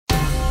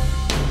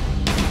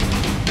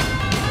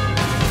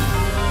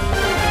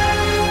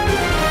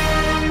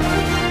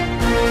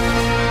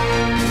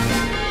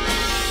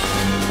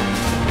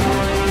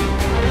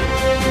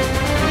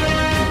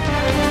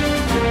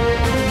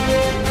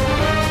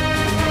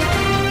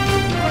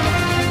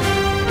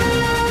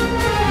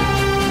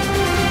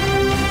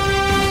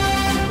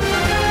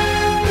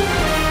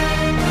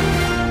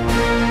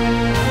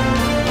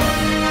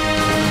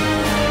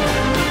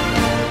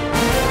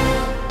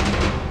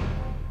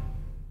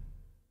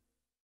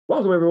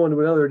Welcome, everyone, to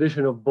another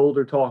edition of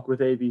Boulder Talk with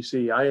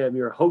AVC. I am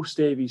your host,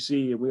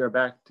 AVC, and we are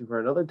back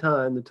for another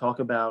time to talk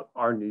about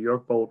our New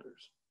York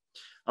Boulders.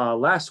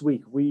 Last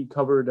week, we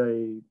covered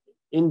a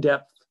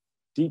in-depth,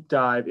 deep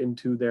dive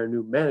into their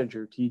new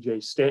manager,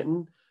 TJ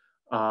Stanton.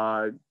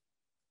 If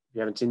you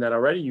haven't seen that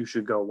already, you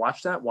should go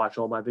watch that. Watch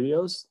all my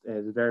videos.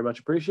 It's very much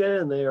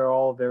appreciated, and they are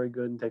all very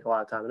good and take a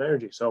lot of time and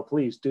energy. So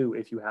please do,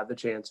 if you have the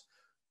chance,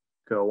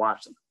 go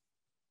watch them.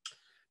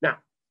 Now,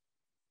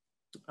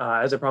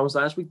 as I promised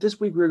last week, this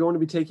week we're going to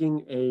be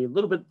taking a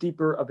little bit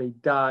deeper of a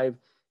dive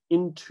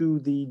into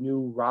the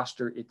new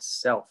roster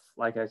itself.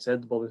 Like I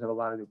said, the Boulders have a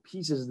lot of new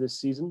pieces this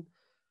season,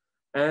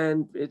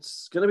 and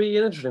it's going to be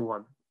an interesting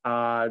one.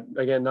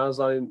 Again, not as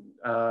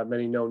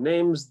many known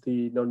names.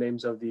 The known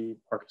names of the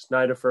Marcus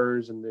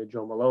Nidefers and the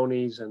Joe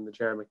Maloneys and the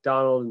Jared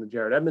McDonald and the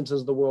Jared Edmondsons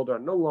of the world are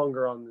no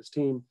longer on this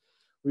team.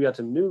 We got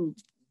some new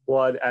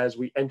blood as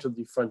we entered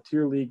the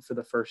Frontier League for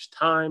the first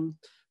time.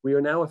 We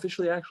are now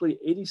officially actually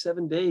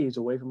 87 days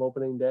away from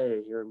opening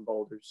day here in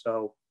Boulder.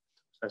 So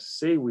as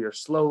you see, we are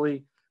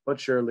slowly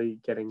but surely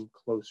getting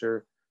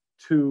closer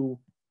to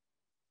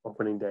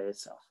opening day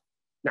itself.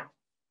 Now,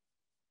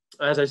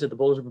 as I said, the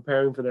Boulders are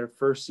preparing for their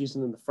first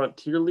season in the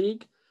Frontier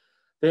League.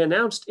 They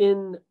announced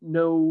in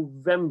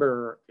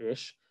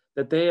November-ish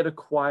that they had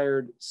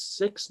acquired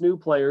 6 new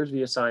players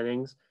via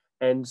signings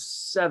and a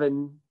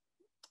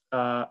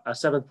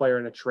seventh player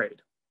in a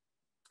trade.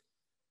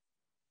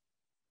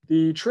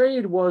 The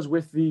trade was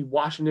with the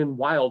Washington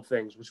Wild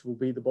Things, which will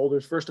be the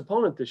Boulders' first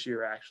opponent this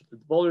year, actually. The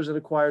Boulders had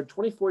acquired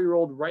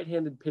 24-year-old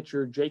right-handed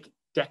pitcher Jake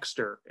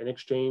Dexter in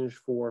exchange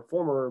for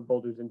former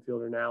Boulders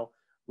infielder now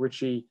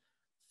Richie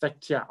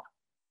Fektiau.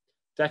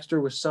 Dexter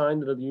was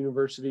signed to the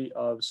University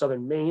of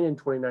Southern Maine in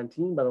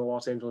 2019 by the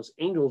Los Angeles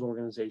Angels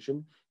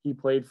organization. He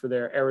played for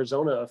their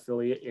Arizona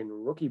affiliate in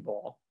rookie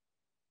ball.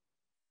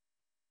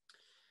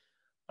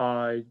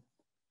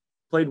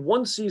 Played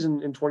one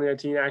season in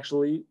 2019,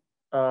 actually.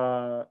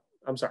 Fekta,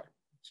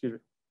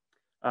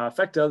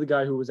 the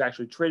guy who was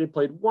actually traded,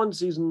 played one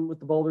season with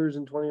the Boulders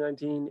in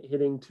 2019,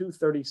 hitting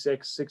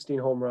 .236, 16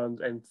 home runs,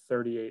 and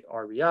 38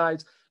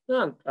 RBIs.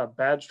 Not a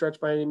bad stretch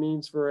by any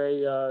means for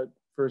a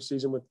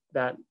season with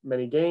that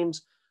many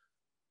games,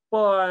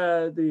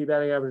 but the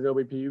batting average and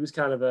OBP, he was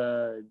kind of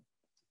a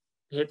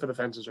hit for the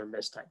fences or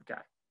miss type of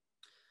guy.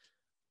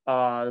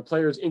 The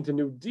players inked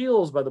new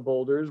deals by the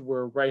Boulders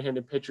were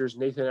right-handed pitchers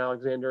Nathan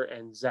Alexander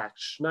and Zach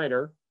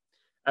Schneider,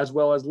 as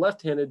well as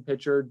left-handed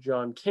pitcher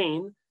John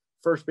Kane,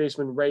 first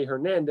baseman Ray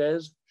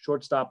Hernandez,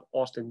 shortstop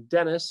Austin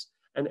Dennis,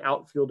 and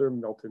outfielder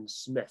Milton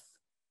Smith.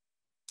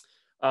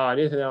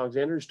 Nathan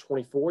Alexander is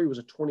 24. He was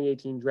a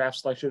 2018 draft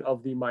selection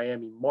of the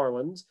Miami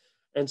Marlins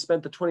and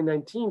spent the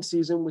 2019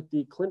 season with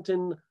the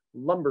Clinton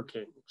Lumber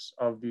Kings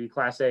of the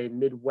Class A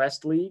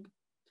Midwest League,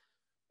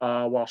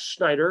 while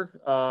Schneider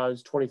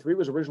is 23,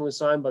 was originally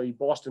signed by the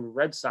Boston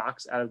Red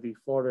Sox out of the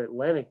Florida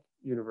Atlantic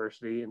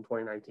University in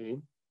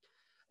 2019.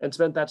 And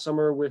spent that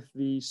summer with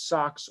the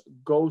Sox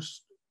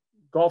Gulf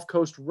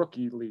Coast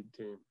Rookie League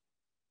team.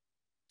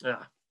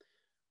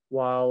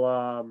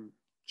 While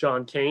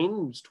John Kane,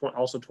 who's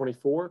also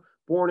 24,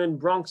 born in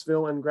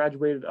Bronxville and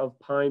graduated of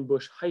Pine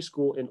Bush High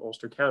School in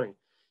Ulster County. He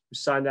was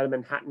signed out of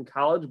Manhattan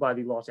College by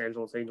the Los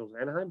Angeles Angels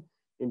Anaheim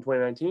in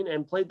 2019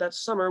 and played that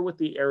summer with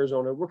the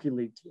Arizona Rookie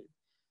League team.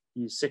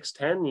 He's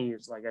 6'10".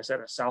 He's, like I said,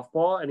 a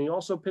southpaw, and he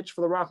also pitched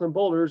for the Rockland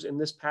Boulders in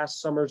this past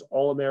summer's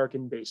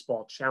All-American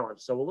Baseball Challenge.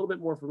 So a little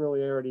bit more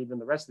familiarity than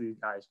the rest of these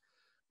guys,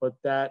 but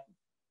that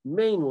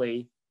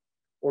mainly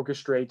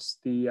orchestrates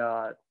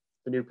the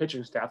new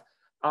pitching staff.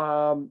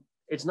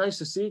 It's nice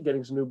to see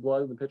getting some new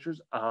blood in the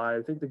pitchers. I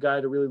think the guy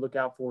to really look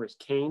out for is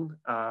Kane,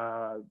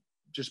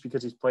 just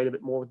because he's played a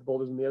bit more with the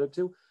Boulders than the other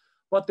two.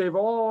 But they've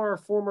all are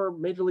former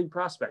Major League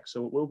prospects,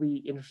 so it will be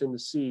interesting to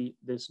see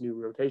this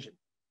new rotation.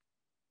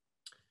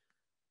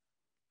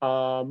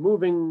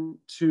 Moving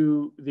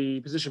to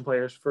the position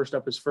players, first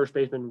up is first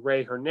baseman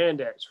Ray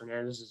Hernandez.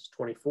 Hernandez is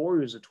 24.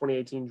 He was a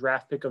 2018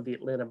 draft pick of the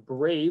Atlanta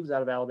Braves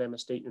out of Alabama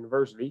State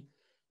University.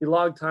 He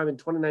logged time in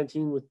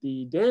 2019 with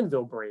the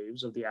Danville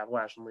Braves of the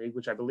Appalachian League,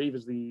 which I believe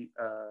is the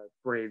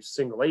Braves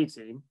single A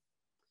team.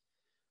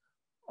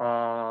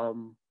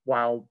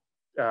 While,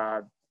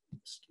 let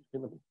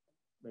me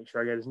make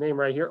sure I get his name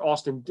right here,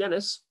 Austin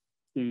Dennis,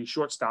 the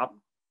shortstop.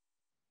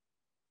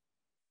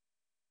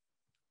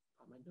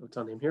 Notes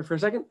on him here for a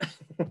second.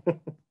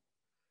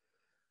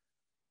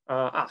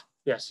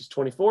 Yes, he's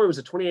 24. He was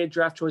a 28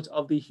 draft choice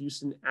of the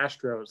Houston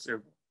Astros.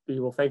 He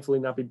will thankfully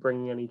not be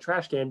bringing any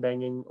trash can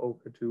banging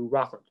over to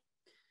Rockland.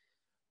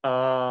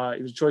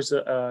 He was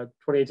a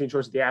 2018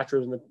 choice of the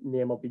Astros in the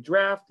MLB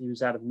draft. He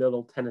was out of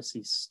Middle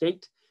Tennessee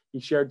State.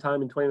 He shared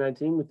time in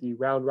 2019 with the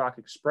Round Rock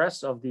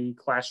Express of the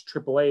Class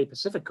AAA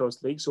Pacific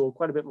Coast League, so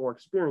quite a bit more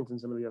experience than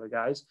some of the other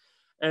guys,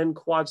 and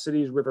Quad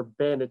Cities River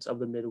Bandits of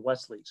the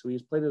Midwest League. So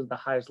he's played at the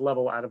highest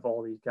level out of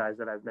all these guys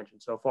that I've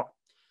mentioned so far.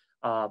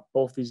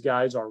 Both these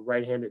guys are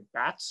right-handed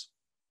bats.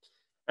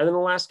 And then the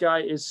last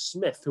guy is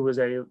Smith, who is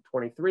a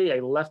 23,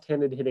 a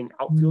left-handed hitting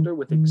outfielder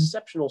with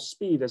exceptional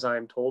speed, as I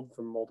am told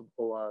from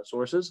multiple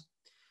sources.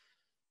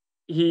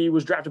 He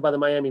was drafted by the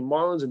Miami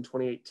Marlins in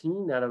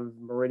 2018 out of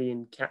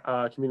Meridian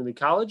Community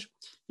College.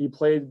 He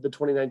played the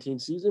 2019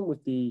 season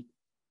with the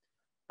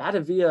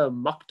Batavia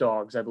Muck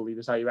Dogs, I believe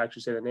is how you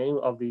actually say the name,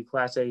 of the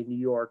Class A New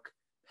York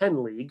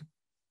Penn League.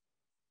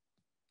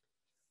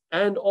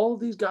 And all of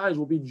these guys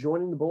will be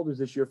joining the Boulders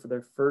this year for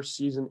their first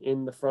season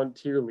in the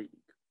Frontier League.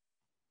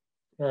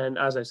 And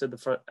as I said,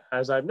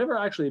 as I've never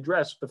actually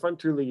addressed, the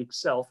Frontier League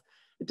itself,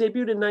 it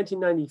debuted in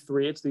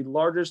 1993. It's the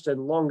largest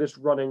and longest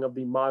running of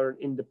the modern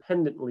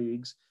independent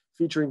leagues,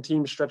 featuring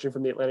teams stretching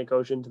from the Atlantic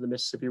Ocean to the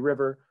Mississippi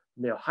River,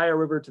 from the Ohio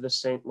River to the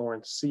St.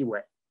 Lawrence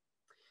Seaway.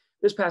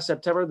 This past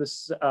September,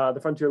 the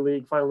Frontier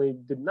League finally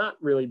did not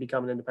really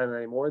become an independent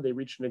anymore. They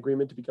reached an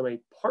agreement to become a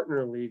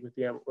partner league with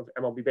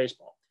MLB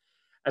Baseball.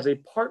 As a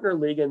partner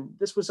league, and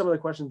this was some of the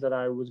questions that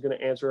I was going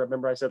to answer. I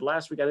remember I said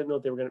last week I didn't know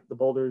if the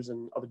Boulders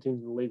and other teams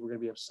in the league were going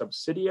to be a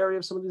subsidiary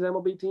of some of these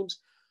MLB teams.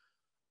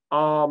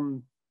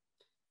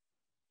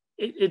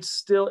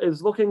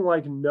 It's looking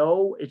like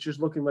no. It's just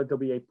looking like there'll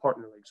be a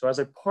partner league. So as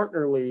a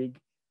partner league,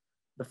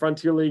 the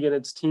Frontier League and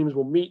its teams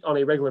will meet on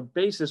a regular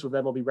basis with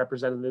MLB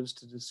representatives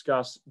to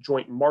discuss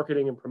joint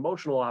marketing and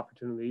promotional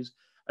opportunities,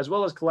 as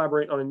well as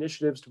collaborate on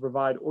initiatives to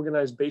provide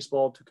organized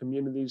baseball to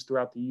communities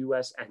throughout the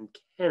U.S. and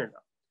Canada.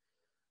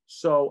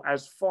 So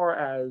as far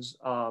as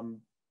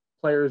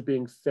players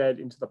being fed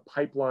into the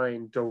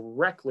pipeline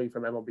directly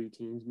from MLB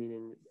teams,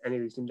 meaning any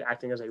of these teams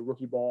acting as a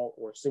rookie ball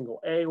or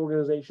single A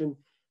organization,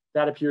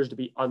 that appears to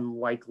be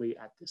unlikely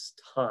at this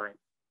time.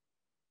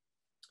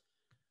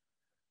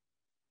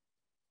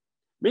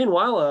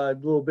 Meanwhile, a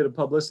little bit of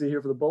publicity here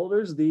for the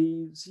Boulders.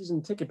 The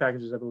season ticket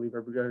packages, I believe,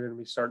 are going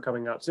to start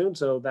coming out soon,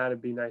 so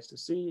that'd be nice to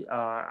see.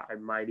 I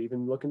might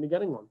even look into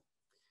getting one.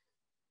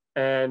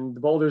 And the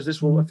Boulders,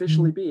 this will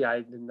officially be,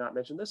 I did not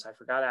mention this, I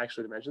forgot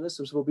actually to mention this,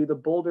 this will be the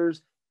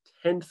Boulders'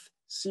 10th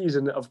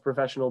season of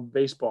professional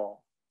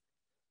baseball.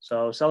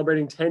 So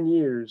celebrating 10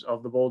 years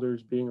of the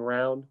Boulders being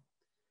around,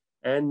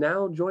 and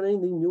now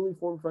joining the newly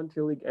formed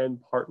Frontier League and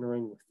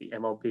partnering with the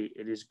MLB.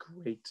 It is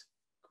great,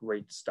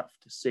 great stuff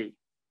to see.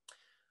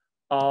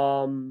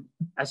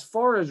 As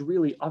far as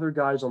really other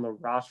guys on the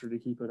roster to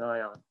keep an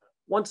eye on,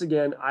 once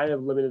again, I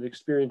have limited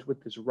experience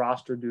with this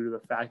roster due to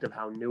the fact of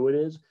how new it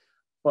is.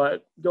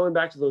 But going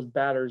back to those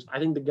batters, I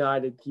think the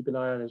guy to keep an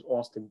eye on is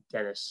Austin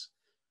Dennis.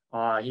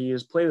 He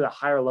has played at a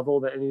higher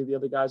level than any of the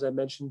other guys I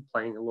mentioned,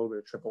 playing a little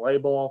bit of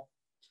AAA ball.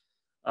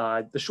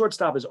 The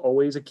shortstop is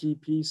always a key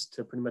piece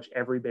to pretty much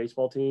every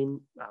baseball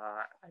team.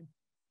 I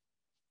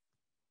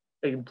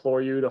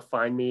implore you to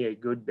find me a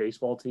good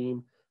baseball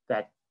team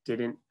that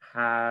didn't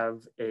have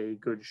a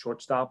good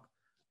shortstop,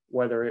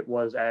 whether it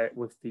was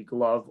with the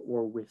glove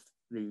or with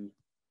the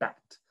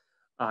bat.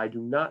 I do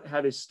not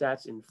have his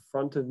stats in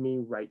front of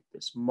me right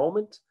this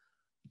moment,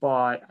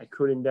 but I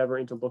could endeavor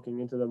into looking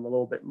into them a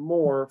little bit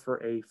more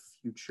for a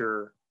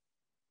future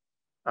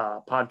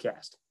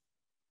podcast.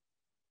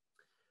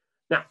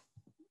 Now,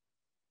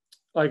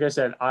 like I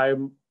said,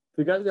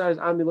 the guys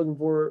I'm looking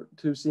forward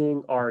to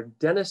seeing are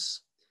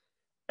Dennis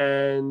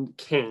and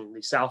Kane,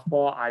 the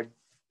southpaw.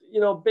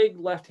 Big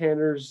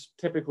left-handers,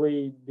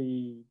 typically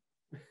the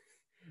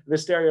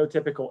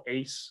stereotypical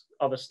ace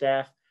of a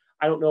staff.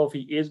 I don't know if he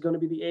is going to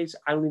be the ace.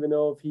 I don't even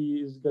know if he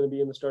is going to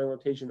be in the starting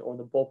rotation or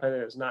the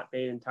bullpen. It is not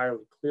made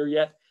entirely clear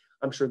yet.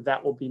 I'm sure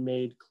that will be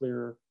made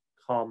clear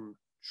come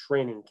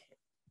training camp.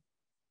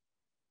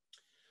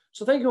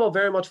 So thank you all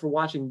very much for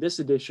watching this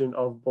edition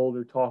of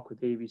Boulder Talk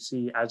with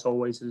AVC. As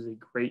always, it is a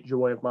great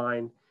joy of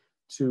mine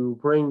to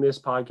bring this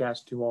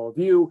podcast to all of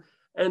you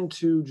and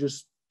to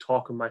just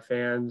talk with my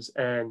fans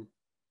and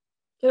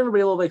get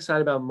everybody a little bit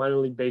excited about minor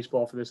league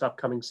baseball for this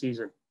upcoming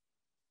season.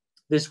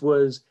 This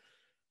was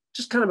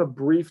just kind of a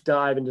brief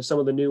dive into some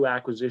of the new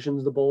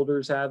acquisitions the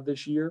Boulders have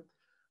this year.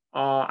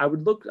 I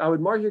would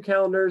mark your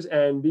calendars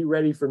and be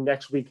ready for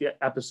next week's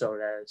episode,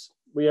 as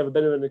we have a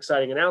bit of an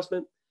exciting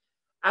announcement.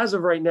 As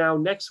of right now,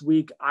 next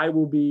week, I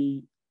will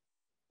be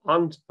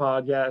on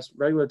podcast,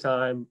 regular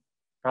time,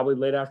 probably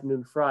late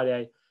afternoon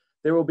Friday.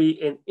 There will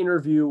be an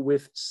interview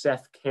with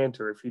Seth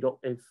Cantor.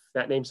 If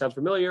that name sounds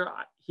familiar,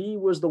 he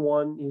was the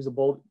one, he's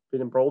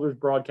been a Boulders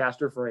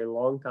broadcaster for a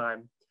long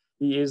time.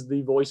 He is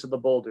the voice of the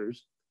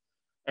Boulders.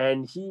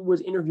 And he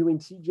was interviewing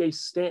TJ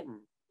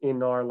Stanton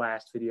in our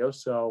last video.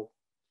 So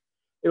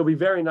it'll be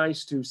very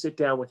nice to sit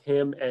down with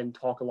him and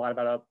talk a lot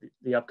about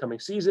the upcoming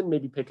season,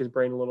 maybe pick his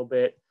brain a little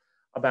bit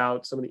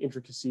about some of the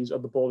intricacies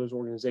of the Boulders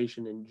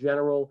organization in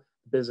general,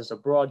 the business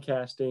of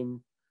broadcasting,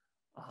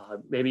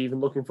 maybe even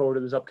looking forward to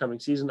this upcoming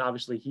season.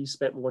 Obviously, he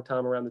spent more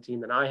time around the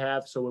team than I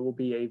have, so it will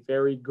be a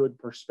very good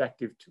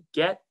perspective to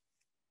get.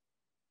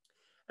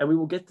 And we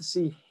will get to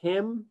see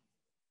him,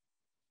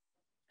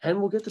 and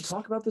we'll get to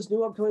talk about this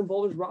new upcoming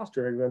Boulders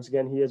roster. And once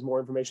again, he has more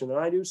information than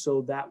I do,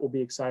 so that will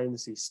be exciting to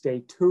see.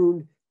 Stay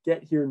tuned.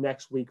 Get here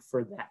next week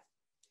for that.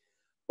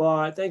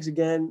 But thanks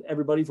again,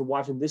 everybody, for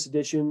watching this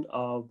edition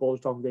of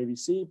Boulder Talk with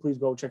AVC. Please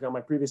go check out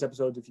my previous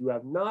episodes if you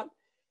have not.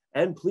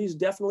 And please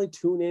definitely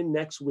tune in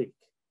next week.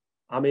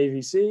 I'm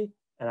AVC,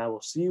 and I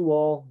will see you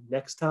all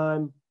next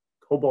time.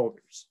 Go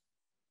Boulders.